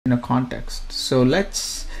in a context.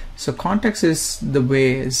 So context is the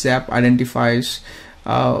way ZAP identifies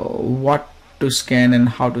what to scan and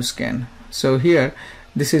how to scan. So here,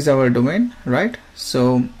 this is our domain, right?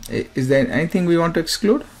 So is there anything we want to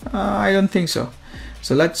exclude? I don't think so.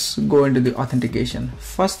 So let's go into the authentication.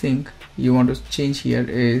 First thing you want to change here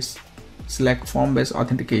is select form-based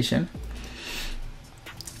authentication,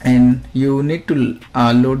 and you need to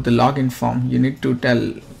load the login form. You need to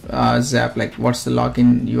tell ZAP like what's the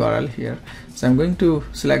login URL here. So I'm going to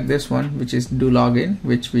select this one, which is do login,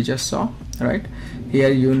 which we just saw, right? Here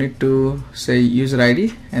you need to say user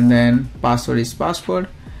ID, and then password is password.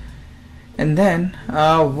 And then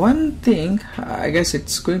one thing, I guess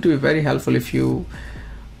it's going to be very helpful if you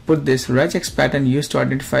put this regex pattern used to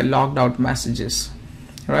identify logged out messages,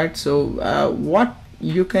 right? So what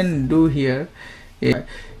you can do here is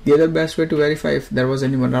the other best way to verify if there was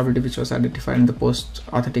any vulnerability which was identified in the post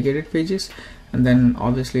authenticated pages, and then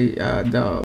obviously the